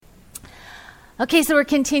Okay, so we're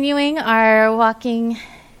continuing our Walking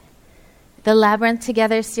the Labyrinth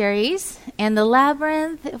Together series. And the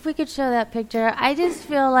labyrinth, if we could show that picture, I just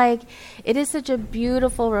feel like it is such a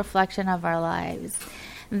beautiful reflection of our lives.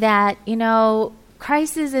 That,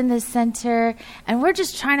 Christ is in the center, and we're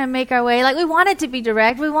just trying to make our way. Like, we want it to be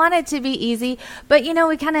direct. We want it to be easy. But,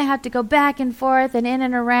 we kind of have to go back and forth and in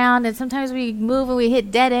and around. And sometimes we move and we hit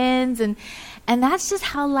dead ends. And that's just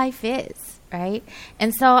how life is, right?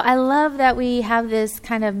 And so I love that we have this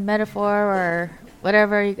kind of metaphor or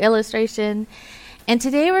whatever illustration. And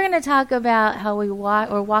today we're going to talk about how we're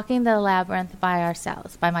walking the labyrinth by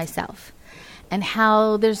ourselves, by myself, and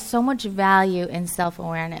how there's so much value in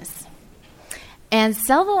self-awareness. And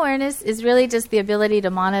self-awareness is really just the ability to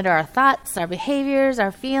monitor our thoughts, our behaviors,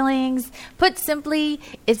 our feelings. Put simply,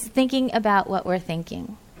 it's thinking about what we're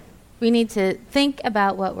thinking. We need to think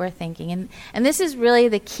about what we're thinking. And this is really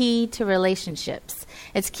the key to relationships.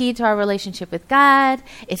 It's key to our relationship with God.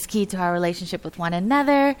 It's key to our relationship with one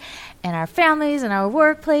another and our families and our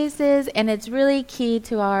workplaces. And it's really key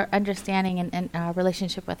to our understanding and our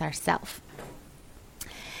relationship with ourselves.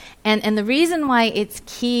 And the reason why it's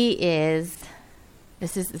key is,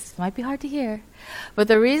 this might be hard to hear, but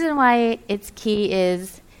the reason why it's key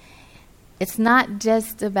is it's not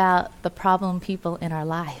just about the problem people in our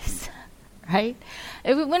lives, right?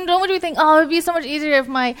 Don't we think, it would be so much easier if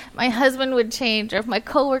my husband would change or if my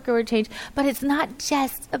coworker would change, but it's not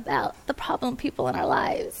just about the problem people in our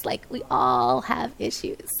lives. Like, we all have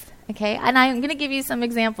issues, okay? And I'm going to give you some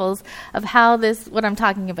examples of what I'm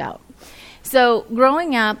talking about. So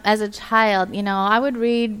growing up as a child, I would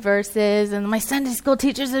read verses, and my Sunday school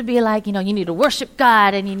teachers would be like, you need to worship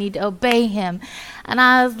God and you need to obey him. And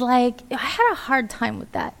I was like, I had a hard time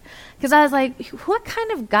with that. Because I was like, what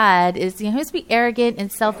kind of God is, he must be arrogant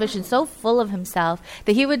and selfish and so full of himself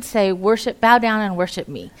that he would say, bow down and worship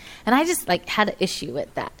me. And I just had an issue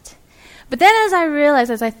with that. But then as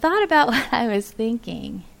I thought about what I was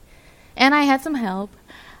thinking, and I had some help,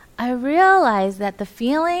 I realized that the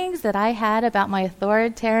feelings that I had about my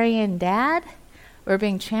authoritarian dad were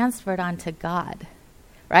being transferred onto God,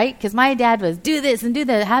 right? Because my dad was, do this and do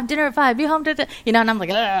that, have dinner at 5, be home to, and I'm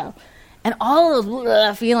like, ugh. And all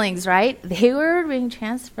those feelings, right, they were being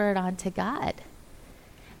transferred onto God.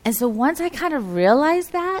 And so once I kind of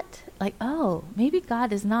realized that, maybe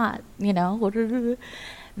God is not, then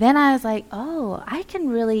I was like, I can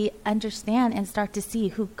really understand and start to see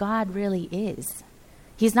who God really is.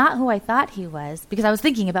 He's not who I thought he was because I was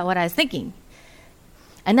thinking about what I was thinking.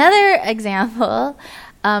 Another example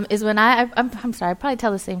is when I'm sorry, I probably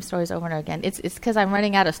tell the same stories over and over again. It's because I'm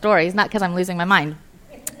running out of stories, not because I'm losing my mind.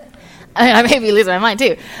 I may be losing my mind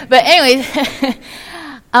too. But anyways,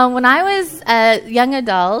 when I was a young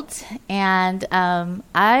adult and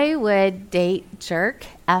I would date jerk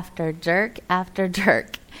after jerk after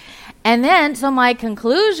jerk. And then, so my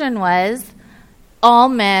conclusion was, all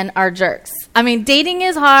men are jerks. I mean, dating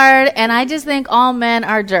is hard, and I just think all men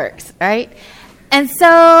are jerks, right? And so,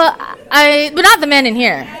 but not the men in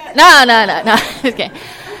here. No. Okay.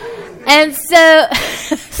 And so,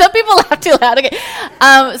 some people laugh too loud. Okay.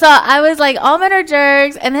 So I was like, all men are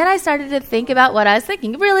jerks, and then I started to think about what I was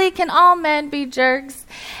thinking. Really, can all men be jerks?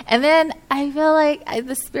 And then I feel like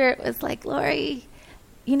the Spirit was like, Lori,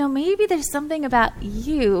 maybe there's something about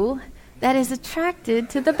you that is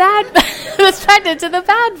attracted to the bad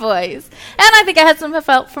boys. And I think I had some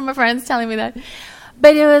help from my friends telling me that.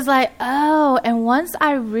 But it was like, and once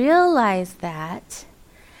I realized that,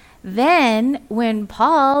 then when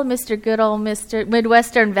Paul, Mr. Good Old Mr.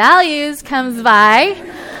 Midwestern Values comes by,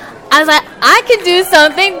 I was like, I could do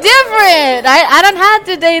something different. I don't have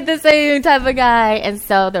to date the same type of guy. And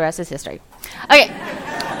so the rest is history. Okay.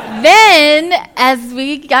 Then, as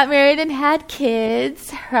we got married and had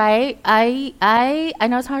kids, right, I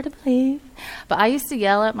know it's hard to believe, but I used to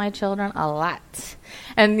yell at my children a lot.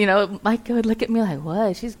 And, Micah would look at me like,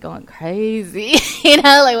 what? She's going crazy.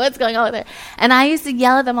 What's going on with her? And I used to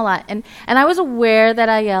yell at them a lot. And I was aware that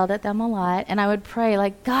I yelled at them a lot. And I would pray,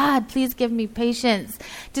 God, please give me patience.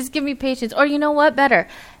 Just give me patience. Or you know what? Better.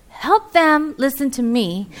 Help them listen to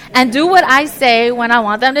me and do what I say when I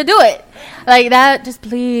want them to do it. Like that, just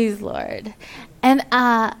please, Lord. And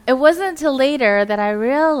it wasn't until later that I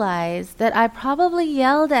realized that I probably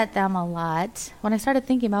yelled at them a lot. When I started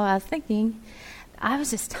thinking about what I was thinking, I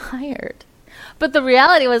was just tired. But the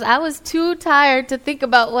reality was I was too tired to think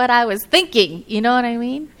about what I was thinking. You know what I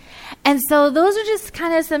mean? And so those are just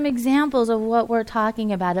kind of some examples of what we're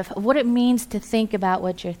talking about, of what it means to think about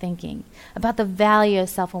what you're thinking, about the value of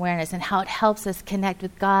self-awareness and how it helps us connect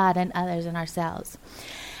with God and others and ourselves.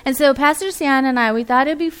 And so Pastor Sian and I, we thought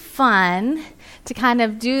it'd be fun to kind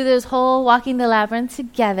of do this whole Walking the Labyrinth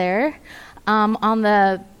together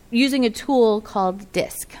using a tool called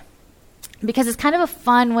DISC. Because it's kind of a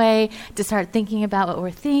fun way to start thinking about what we're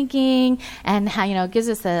thinking and how, it gives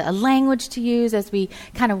us a language to use as we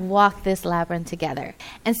kind of walk this labyrinth together.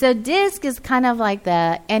 And so DISC is kind of like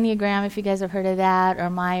the Enneagram, if you guys have heard of that, or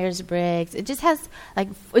Myers-Briggs. It just has,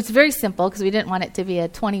 it's very simple because we didn't want it to be a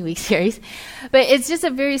 20-week series. But it's just a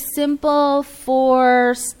very simple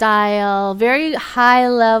 4-style, very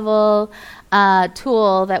high-level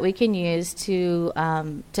tool that we can use to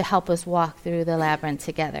help us walk through the labyrinth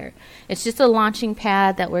together. It's just a launching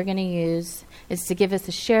pad that we're going to use. It's to give us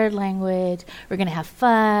a shared language. We're going to have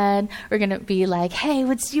fun. We're going to be like, hey,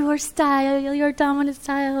 what's your style, your dominant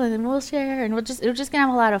style? And then we'll share, and we're just going to have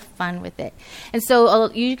a lot of fun with it. And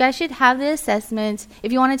so you guys should have the assessment.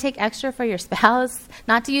 If you want to take extra for your spouse,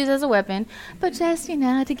 not to use as a weapon, but just,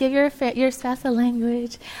 to give your spouse a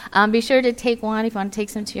language. Be sure to take one if you want to take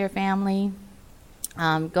some to your family.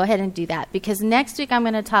 Go ahead and do that, because next week I'm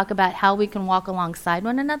going to talk about how we can walk alongside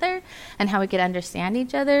one another and how we can understand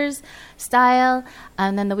each other's style.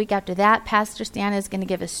 And then the week after that, Pastor Stan is going to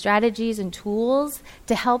give us strategies and tools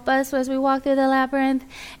to help us as we walk through the labyrinth.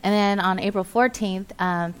 And then on April 14th,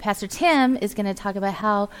 Pastor Tim is going to talk about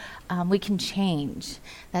how we can change.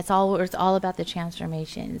 It's all about the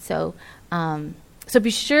transformation. So be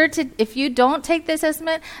sure to, if you don't take the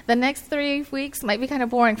assessment, the next 3 weeks might be kind of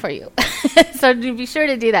boring for you. So be sure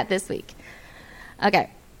to do that this week.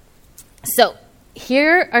 Okay. So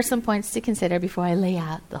here are some points to consider before I lay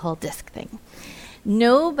out the whole DISC thing.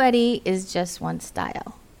 Nobody is just one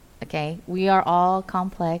style. Okay? We are all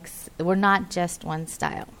complex. We're not just one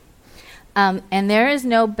style. And there is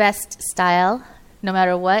no best style, no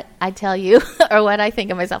matter what I tell you or what I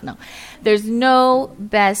think of myself. No, there's no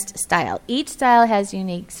best style. Each style has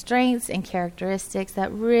unique strengths and characteristics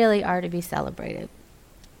that really are to be celebrated.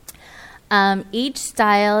 Each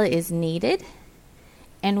style is needed,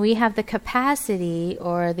 and we have the capacity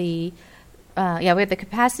we have the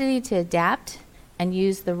capacity to adapt and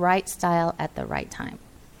use the right style at the right time.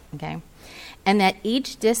 Okay? And that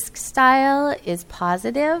each DISC style is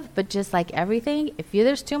positive, but just like everything, if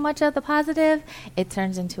there's too much of the positive, it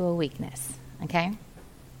turns into a weakness. Okay?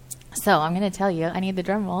 So I'm going to tell you, I need the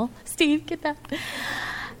drum roll. Steve, get that.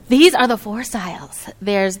 These are the 4 styles.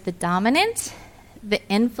 There's the dominant, the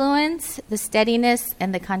influence, the steadiness,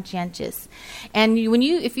 and the conscientious. And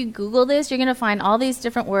if you Google this, you're going to find all these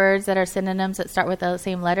different words that are synonyms that start with the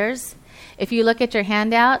same letters. If you look at your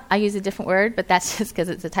handout, I use a different word, but that's just because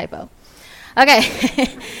it's a typo. Okay,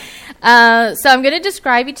 so I'm going to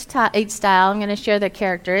describe each style. I'm going to share their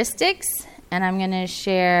characteristics, and I'm going to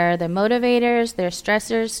share their motivators, their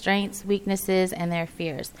stressors, strengths, weaknesses, and their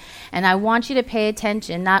fears. And I want you to pay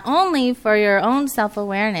attention, not only for your own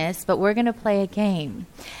self-awareness, but we're going to play a game.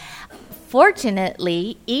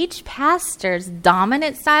 Fortunately, each pastor's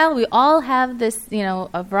dominant style, we all have this,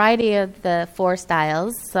 a variety of the 4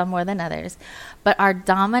 styles, some more than others, but our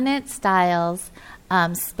dominant styles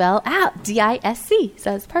spell out DISC.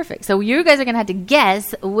 So it's perfect. So you guys are going to have to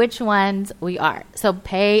guess which ones we are. So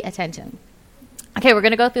pay attention. Okay, we're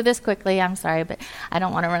going to go through this quickly. I'm sorry, but I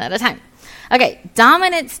don't want to run out of time. Okay,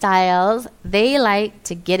 dominant styles, they like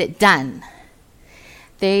to get it done.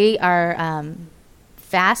 They are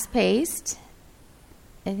fast-paced.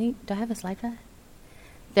 Do I have a slide for that?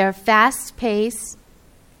 They're fast-paced.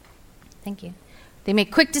 Thank you. They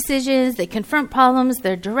make quick decisions. They confront problems.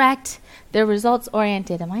 They're direct. They're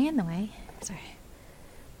results-oriented. Am I in the way? Sorry.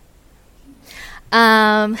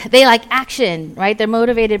 They like action, right? They're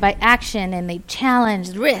motivated by action, and they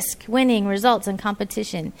challenge risk, winning, results, and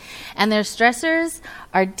competition. And their stressors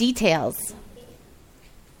are details,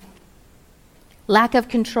 lack of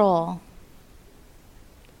control,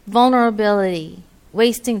 vulnerability,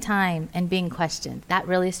 wasting time, and being questioned. That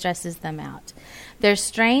really stresses them out. Their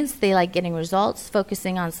strengths, they like getting results,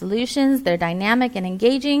 focusing on solutions. They're dynamic and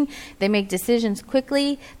engaging. They make decisions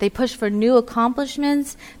quickly. They push for new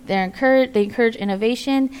accomplishments. They encourage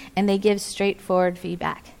innovation, and they give straightforward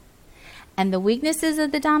feedback. And the weaknesses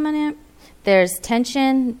of the dominant, there's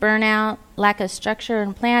tension, burnout, lack of structure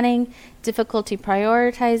and planning, difficulty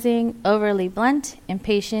prioritizing, overly blunt,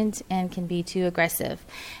 impatient, and can be too aggressive.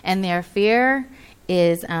 And their fear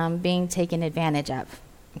is being taken advantage of.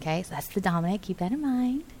 Okay, so that's the dominant. Keep that in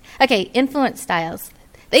mind. Okay, influence styles.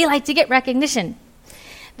 They like to get recognition.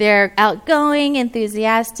 They're outgoing,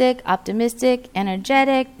 enthusiastic, optimistic,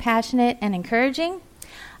 energetic, passionate, and encouraging.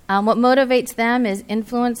 What motivates them is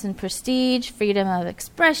influence and prestige, freedom of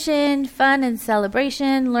expression, fun and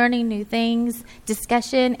celebration, learning new things,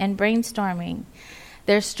 discussion, and brainstorming.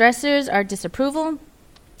 Their stressors are disapproval,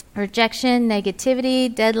 rejection,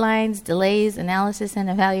 negativity, deadlines, delays, analysis, and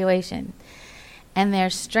evaluation. And their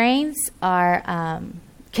strengths are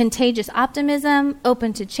contagious optimism,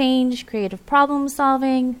 open to change, creative problem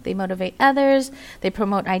solving. They motivate others. They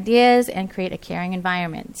promote ideas and create a caring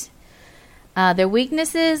environment. Their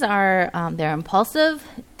weaknesses are they're impulsive,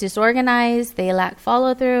 disorganized, they lack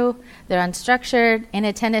follow-through, they're unstructured,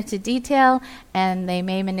 inattentive to detail, and they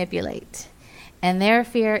may manipulate. And their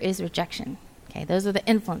fear is rejection. Okay, those are the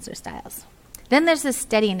influencer styles. Then there's the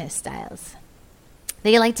steadiness styles.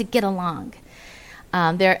 They like to get along.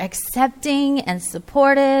 They're accepting and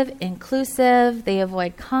supportive, inclusive. They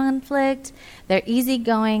avoid conflict. They're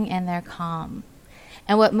easygoing and they're calm.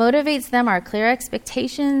 And what motivates them are clear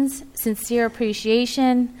expectations, sincere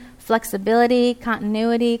appreciation, flexibility,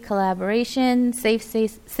 continuity, collaboration, safe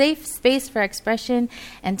space for expression,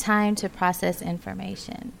 and time to process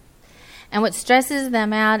information. And what stresses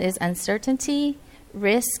them out is uncertainty,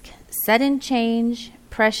 risk, sudden change,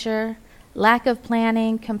 pressure, lack of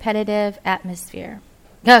planning, competitive atmosphere.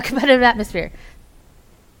 Competitive atmosphere.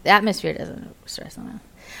 The atmosphere doesn't stress them out.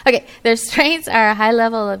 Okay, their strengths are a high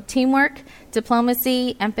level of teamwork,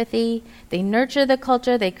 diplomacy, empathy. They nurture the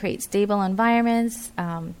culture. They create stable environments.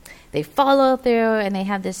 They follow through, and they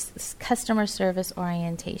have this customer service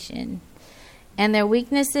orientation. And their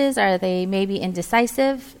weaknesses are they may be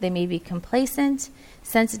indecisive, they may be complacent,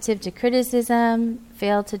 sensitive to criticism,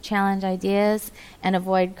 fail to challenge ideas, and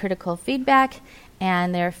avoid critical feedback.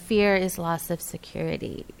 And their fear is loss of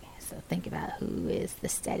security. So think about who is the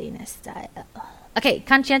steadiness style. Okay,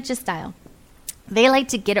 conscientious style. They like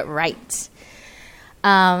to get it right.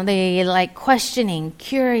 They like questioning,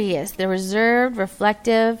 curious. They're reserved,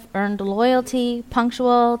 reflective, earned loyalty,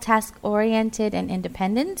 punctual, task-oriented, and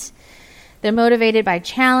independent. They're motivated by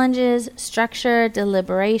challenges, structure,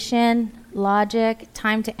 deliberation, logic,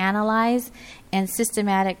 time to analyze, and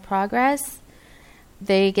systematic progress.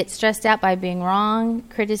 They get stressed out by being wrong,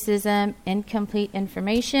 criticism, incomplete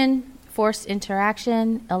information, forced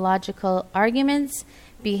interaction, illogical arguments,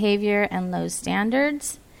 behavior, and low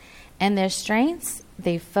standards. And their strengths,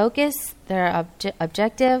 they focus, they're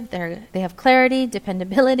objective, they have clarity,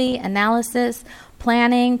 dependability, analysis,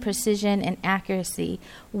 planning, precision, and accuracy,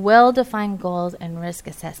 well-defined goals, and risk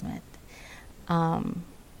assessment.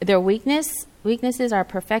 Their weaknesses are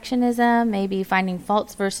perfectionism, maybe finding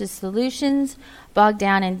faults versus solutions, bogged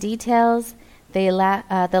down in details, the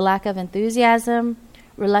lack of enthusiasm,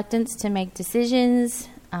 reluctance to make decisions.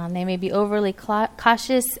 They may be overly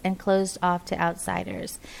cautious and closed off to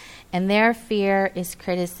outsiders. And their fear is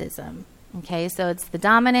criticism. Okay, so it's the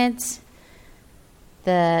dominant,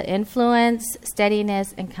 the influence,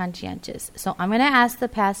 steadiness, and conscientious. So I'm going to ask the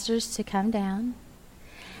pastors to come down.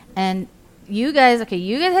 And you guys have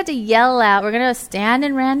to yell out. We're going to stand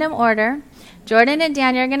in random order. Jordan and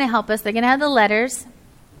Daniel are going to help us. They're going to have the letters.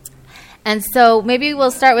 And so maybe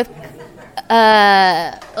we'll start with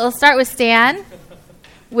Stan.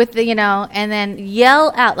 With the, and then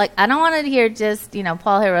yell out. Like, I don't want to hear just,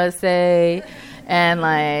 Paul Hirose and,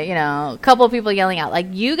 a couple of people yelling out. Like,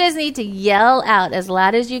 you guys need to yell out as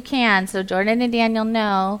loud as you can so Jordan and Daniel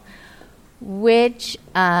know which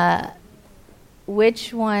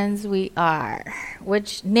ones we are.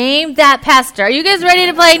 Name that pastor. Are you guys ready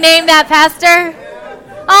to play Name That Pastor?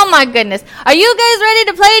 Oh, my goodness. Are you guys ready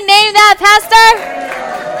to play Name That Pastor?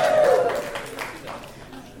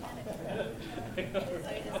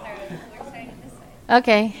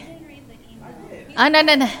 Okay. Oh, no.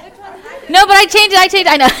 No, but I changed it.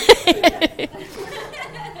 I know.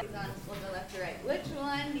 We'll go left to right. Which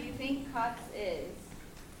one do you think Cox is?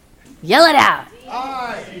 Yell it out.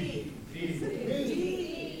 I.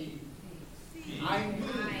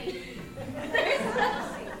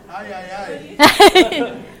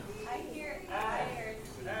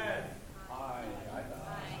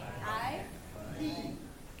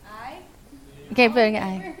 Okay, put an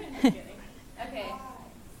I. Okay.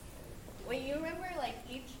 Well, you remember,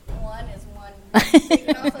 each one is one. You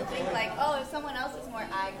can also think, if someone else is more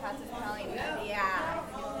I, Cox is probably, yeah.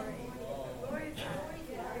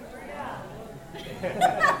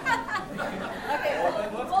 Okay, well,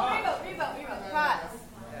 revote. Cox.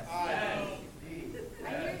 I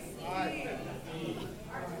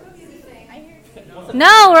hear C.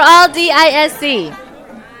 No, we're all DISC.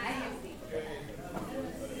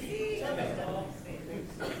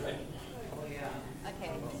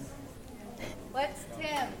 What's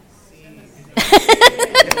Tim?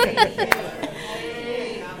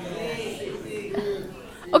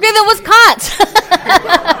 Okay, then what's Cox?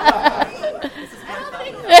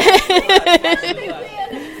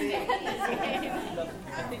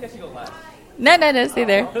 No, stay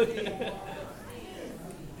there.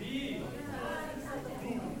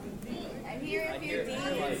 I hear a few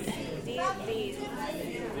D's.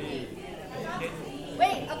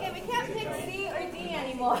 Wait, okay, we can't pick C or D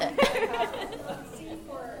anymore.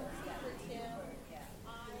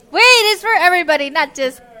 Wait, it's for everybody, not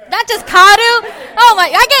just Kadu. Oh my,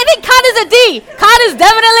 I think Kadu's a D. Kadu's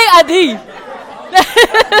definitely a D.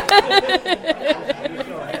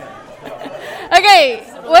 Okay,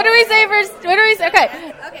 what do we say first? What do we say? Okay.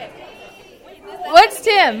 What's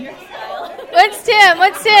Tim? What's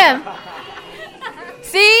Tim?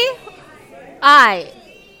 C? I.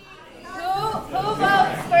 Who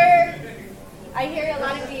votes for, I hear a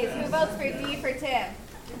lot of D's. Who votes for D for Tim?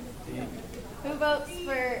 Who votes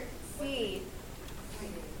for C?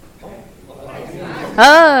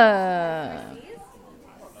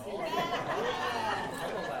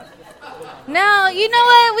 No, you know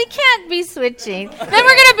what? We can't be switching. Then we're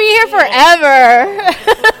going to be here forever.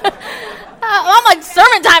 Oh, my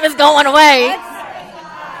sermon time is going away.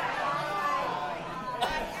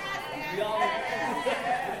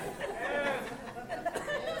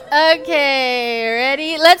 Okay,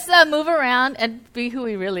 ready? Let's move around and be who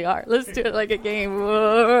we really are. Let's do it like a game.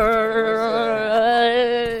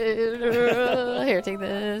 Here, take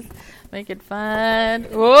this. Make it fun.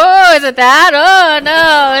 Whoa, is it that? Oh,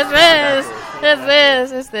 no, it's this.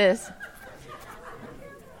 It's this.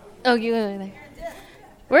 Oh, you over there.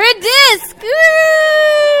 We're a disc.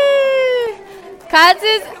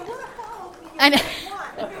 Katz's. I know.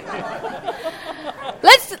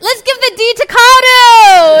 Let's give the D to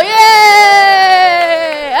Kato!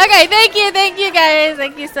 Yay! Okay, thank you guys.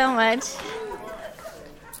 Thank you so much.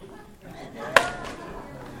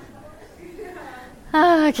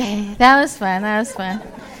 Okay, that was fun.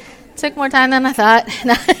 Took more time than I thought.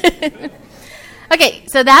 Okay,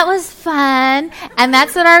 so that was fun, and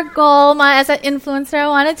that's what our goal. As an influencer, I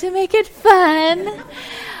wanted to make it fun.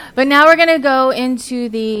 But now we're going to go into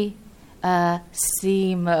the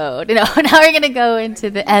C mode. Now we're going to go into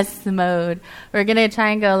the S mode. We're going to try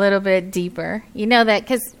and go a little bit deeper. You know that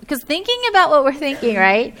because thinking about what we're thinking,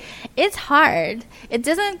 right? It's hard. It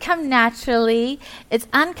doesn't come naturally. It's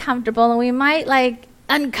uncomfortable, and we might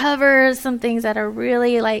uncover some things that are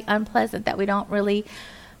really unpleasant that we don't really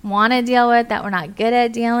want to deal with, that we're not good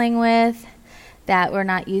at dealing with, that we're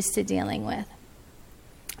not used to dealing with.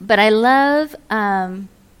 But I love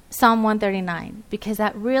Psalm 139 because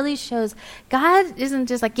that really shows God isn't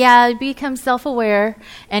just become self-aware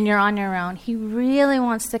and you're on your own. He really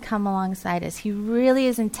wants to come alongside us. He really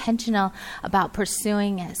is intentional about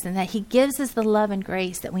pursuing us, and that he gives us the love and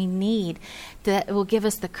grace that we need, that will give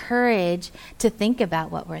us the courage to think about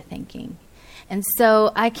what we're thinking. And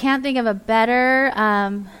so I can't think of a better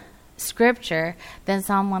scripture than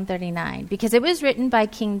Psalm 139 because it was written by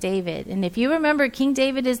King David. And if you remember, King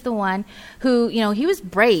David is the one who, he was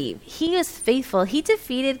brave. He was faithful. He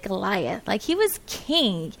defeated Goliath. He was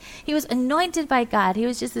king. He was anointed by God. He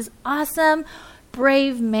was just this awesome,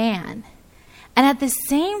 brave man. And at the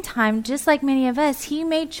same time, just like many of us, he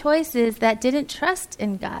made choices that didn't trust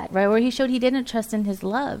in God, right? Where he showed he didn't trust in his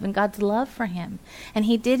love and God's love for him. And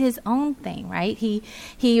he did his own thing, right? He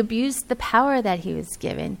abused the power that he was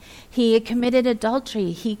given. He committed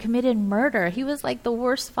adultery. He committed murder. He was like the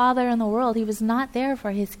worst father in the world. He was not there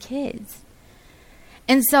for his kids.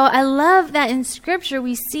 And so I love that in Scripture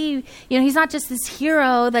we see, he's not just this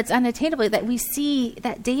hero that's unattainable, that we see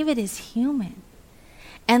that David is human.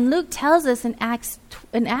 And Luke tells us in Acts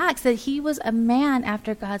that he was a man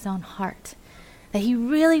after God's own heart, that he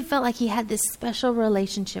really felt like he had this special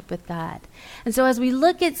relationship with God. And so as we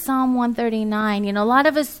look at Psalm 139, a lot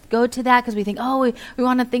of us go to that because we think, we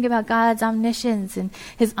want to think about God's omniscience and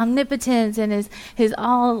his omnipotence and his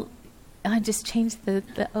all. I just changed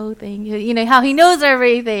the O thing. How he knows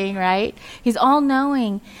everything, right? He's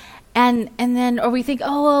all-knowing. And then, or we think, we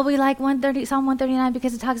like Psalm 139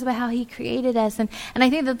 because it talks about how he created us. And I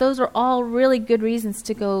think that those are all really good reasons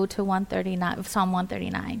to go to Psalm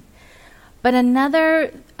 139. But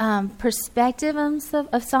another perspective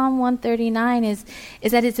of Psalm 139 is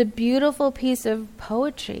that it's a beautiful piece of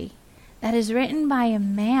poetry that is written by a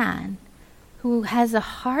man who has a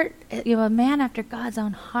heart, a man after God's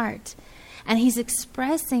own heart. And he's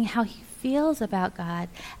expressing how he feels about God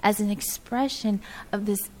as an expression of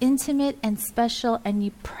this intimate and special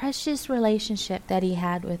and precious relationship that he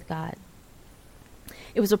had with God.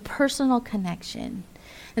 It was a personal connection.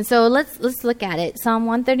 And so let's look at it. Psalm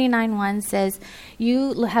 139:1 says,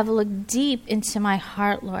 "You have looked deep into my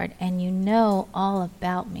heart, Lord, and you know all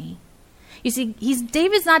about me." You see,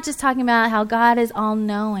 David's not just talking about how God is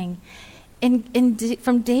all-knowing.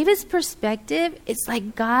 from David's perspective, it's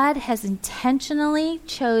like God has intentionally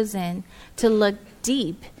chosen to look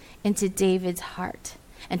deep into David's heart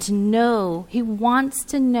and to know, he wants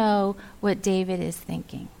to know what David is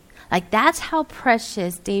thinking. Like, that's how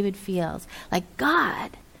precious David feels. Like,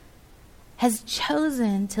 God has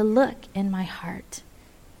chosen to look in my heart.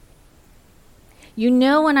 You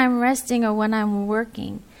know when I'm resting or when I'm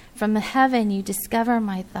working. From heaven you discover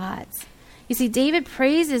my thoughts. You see, David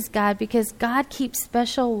praises God because God keeps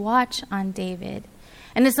special watch on David.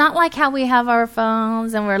 And it's not like how we have our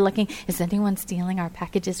phones and we're looking, is anyone stealing our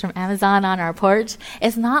packages from Amazon on our porch?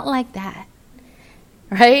 It's not like that,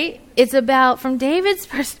 right? It's about, from David's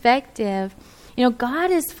perspective,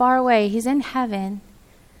 God is far away. He's in heaven,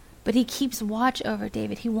 but he keeps watch over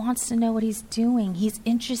David. He wants to know what he's doing. He's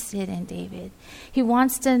interested in David. He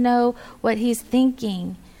wants to know what he's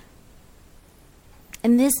thinking.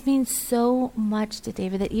 And this means so much to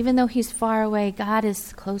David that even though he's far away, God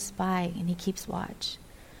is close by and he keeps watch.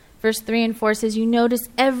 Verse 3 and 4 says, you notice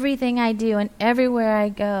everything I do and everywhere I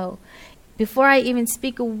go. Before I even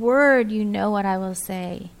speak a word, you know what I will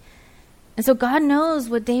say. And so God knows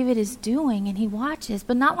what David is doing and he watches,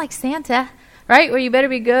 but not like Santa, right? Where you better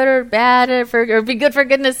be good or bad or be good for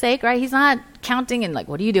goodness sake, right? He's not counting and like,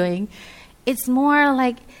 what are you doing? It's more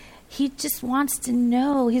like he just wants to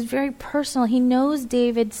know. He's very personal. He knows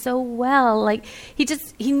David so well. Like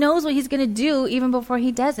he knows what he's going to do even before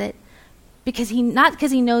he does it. Not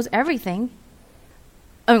because he knows everything,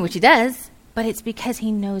 which he does, but it's because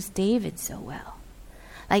he knows David so well.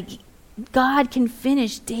 Like, God can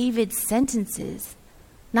finish David's sentences,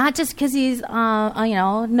 not just because he's,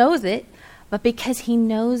 knows it, but because he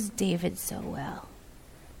knows David so well.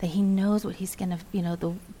 That he knows what he's going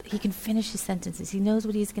to, he can finish his sentences. He knows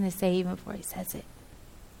what he's going to say even before he says it.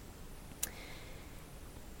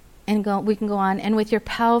 And we can go on. And with your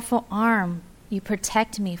powerful arm, you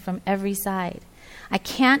protect me from every side. I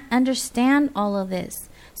can't understand all of this.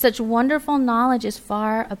 Such wonderful knowledge is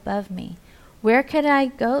far above me. Where could I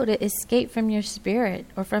go to escape from your spirit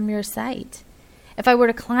or from your sight? If I were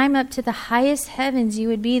to climb up to the highest heavens, you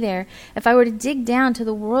would be there. If I were to dig down to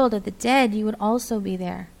the world of the dead, you would also be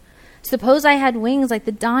there. Suppose I had wings like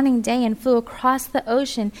the dawning day and flew across the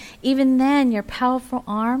ocean. Even then, your powerful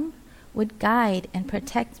arm would guide and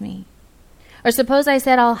protect me. Or suppose I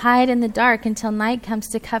said, I'll hide in the dark until night comes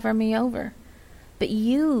to cover me over. But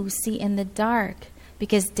you see in the dark,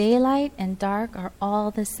 because daylight and dark are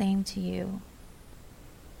all the same to you.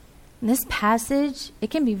 In this passage,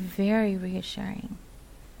 it can be very reassuring.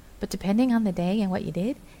 But depending on the day and what you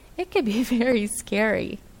did, it could be very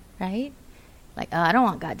scary, right? Like, oh, I don't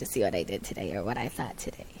want God to see what I did today or what I thought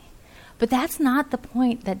today. But that's not the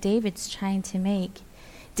point that David's trying to make.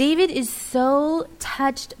 David is so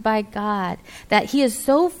touched by God that he is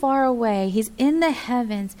so far away. He's in the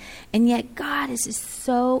heavens, and yet God is just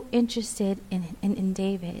so interested in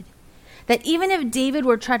David that even if David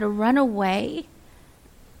were to try to run away,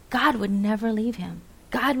 God would never leave him.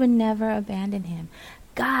 God would never abandon him.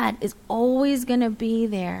 God is always going to be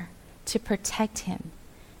there to protect him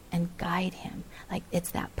and guide him. Like,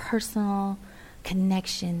 it's that personal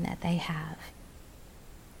connection that they have.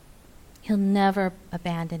 He'll never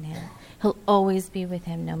abandon him. He'll always be with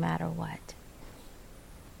him no matter what.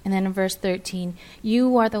 And then in verse 13,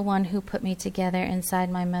 you are the one who put me together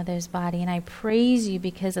inside my mother's body, and I praise you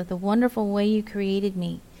because of the wonderful way you created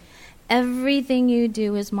me. Everything you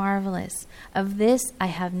do is marvelous. Of this I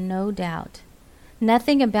have no doubt.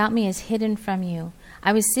 Nothing about me is hidden from you.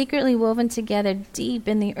 I was secretly woven together deep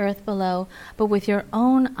in the earth below, but with your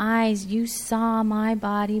own eyes you saw my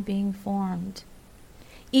body being formed.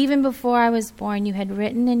 Even before I was born, you had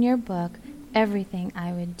written in your book everything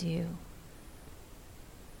I would do.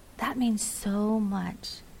 That means so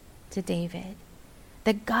much to David.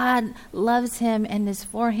 That God loves him and is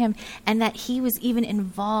for him, and that he was even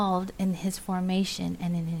involved in his formation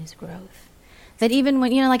and in his growth. That even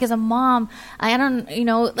when, like as a mom,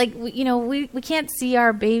 we can't see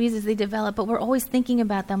our babies as they develop, but we're always thinking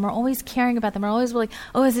about them. We're always caring about them. We're always like,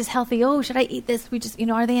 oh, is this healthy? Oh, should I eat this? We just,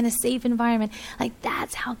 are they in a safe environment? Like,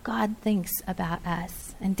 that's how God thinks about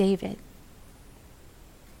us and David.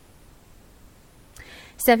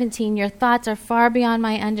 17, your thoughts are far beyond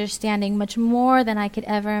my understanding, much more than I could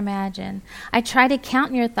ever imagine. I try to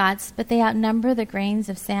count your thoughts, but they outnumber the grains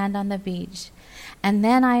of sand on the beach. And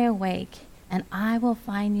then I awake, and I will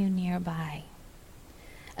find you nearby.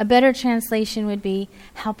 A better translation would be,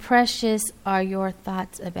 how precious are your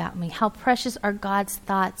thoughts about me? How precious are God's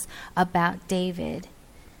thoughts about David?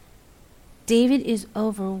 David is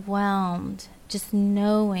overwhelmed just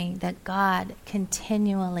knowing that God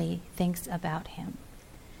continually thinks about him.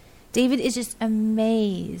 David is just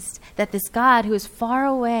amazed that this God who is far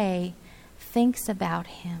away thinks about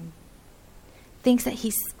him, thinks that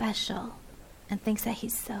he's special, and thinks that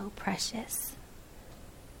he's so precious.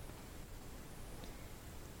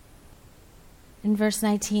 In verse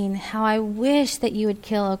 19, how I wish that you would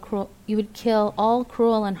kill all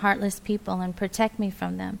cruel and heartless people and protect me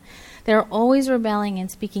from them. They are always rebelling and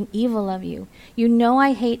speaking evil of you. You know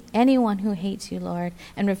I hate anyone who hates you, Lord,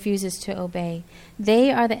 and refuses to obey.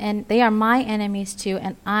 They are my enemies too,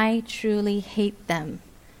 and I truly hate them.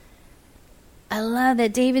 I love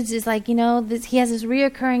that David's just like, he has this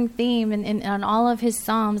reoccurring theme in all of his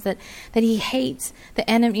Psalms that he hates the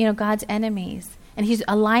enemy, God's enemies. And he's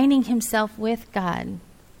aligning himself with God.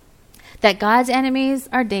 That God's enemies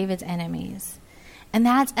are David's enemies. And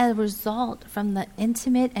that's a result from the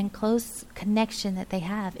intimate and close connection that they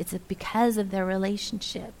have. It's because of their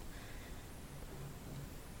relationship.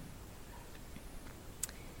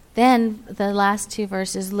 Then the last two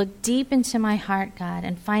verses, look deep into my heart, God,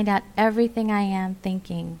 and find out everything I am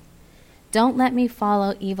thinking. Don't let me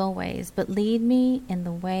follow evil ways, but lead me in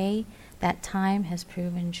the way that time has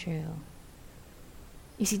proven true.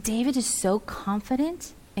 You see, David is so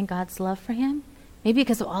confident in God's love for him, maybe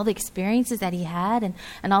because of all the experiences that he had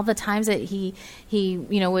and all the times that he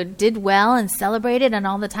did well and celebrated, and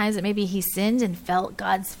all the times that maybe he sinned and felt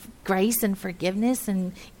God's grace and forgiveness.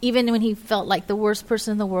 And even when he felt like the worst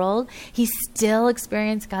person in the world, he still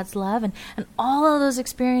experienced God's love. And all of those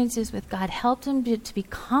experiences with God helped him to be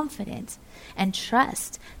confident and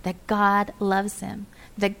trust that God loves him,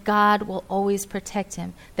 that God will always protect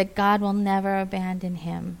him, that God will never abandon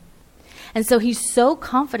him. And so he's so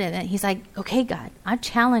confident that he's like, okay, God, I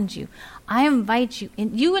challenge you. I invite you.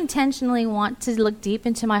 And you intentionally want to look deep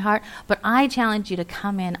into my heart, but I challenge you to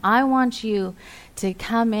come in. I want you to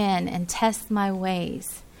come in and test my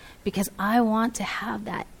ways, because I want to have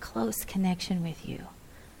that close connection with you.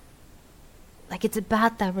 Like, it's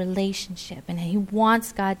about that relationship, and he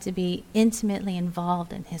wants God to be intimately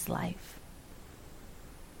involved in his life.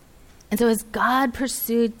 And so as God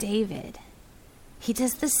pursued David, he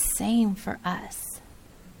does the same for us.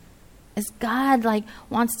 As God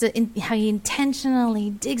wants to, how he intentionally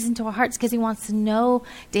digs into our hearts because he wants to know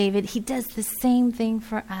David, he does the same thing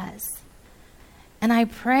for us. And I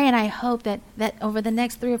pray and I hope that over the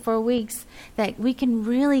next 3 or 4 weeks that we can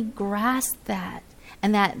really grasp that,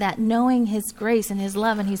 and that knowing his grace and his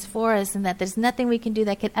love and he's for us, and that there's nothing we can do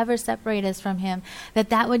that could ever separate us from him,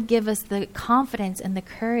 that would give us the confidence and the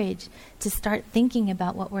courage to start thinking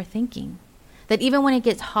about what we're thinking. That even when it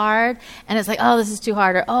gets hard and it's like, oh, this is too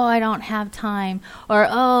hard, or oh, I don't have time, or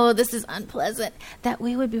oh, this is unpleasant, that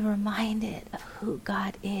we would be reminded of who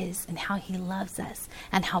God is and how he loves us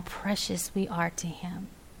and how precious we are to him.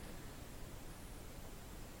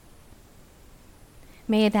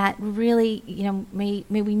 May that really, may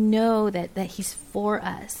we know that he's for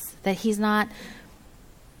us, that he's not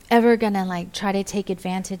ever going to try to take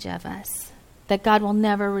advantage of us, that God will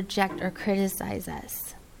never reject or criticize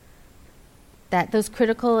us. That those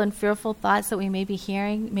critical and fearful thoughts that we may be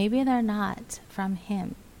hearing, maybe they're not from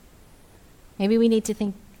him. Maybe we need to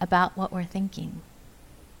think about what we're thinking.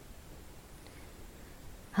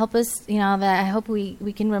 Help us, that I hope we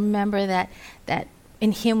can remember that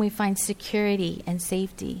in him we find security and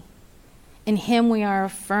safety. In him we are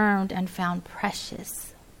affirmed and found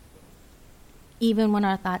precious, even when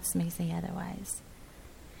our thoughts may say otherwise.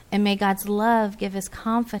 And may God's love give us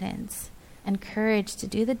confidence and courage to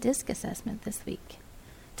do the DISC assessment this week,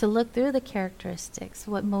 to look through the characteristics,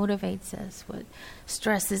 what motivates us, what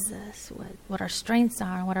stresses us, what our strengths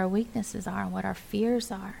are, and what our weaknesses are, and what our fears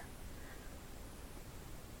are.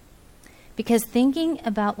 Because thinking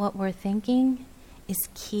about what we're thinking is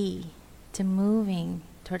key to moving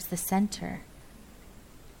towards the center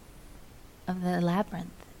of the labyrinth.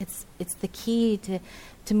 It's the key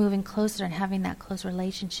to moving closer and having that close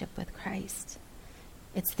relationship with Christ.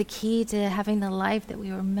 It's the key to having the life that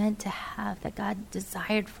we were meant to have, that God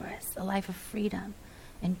desired for us, a life of freedom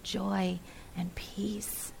and joy and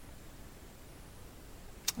peace.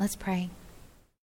 Let's pray.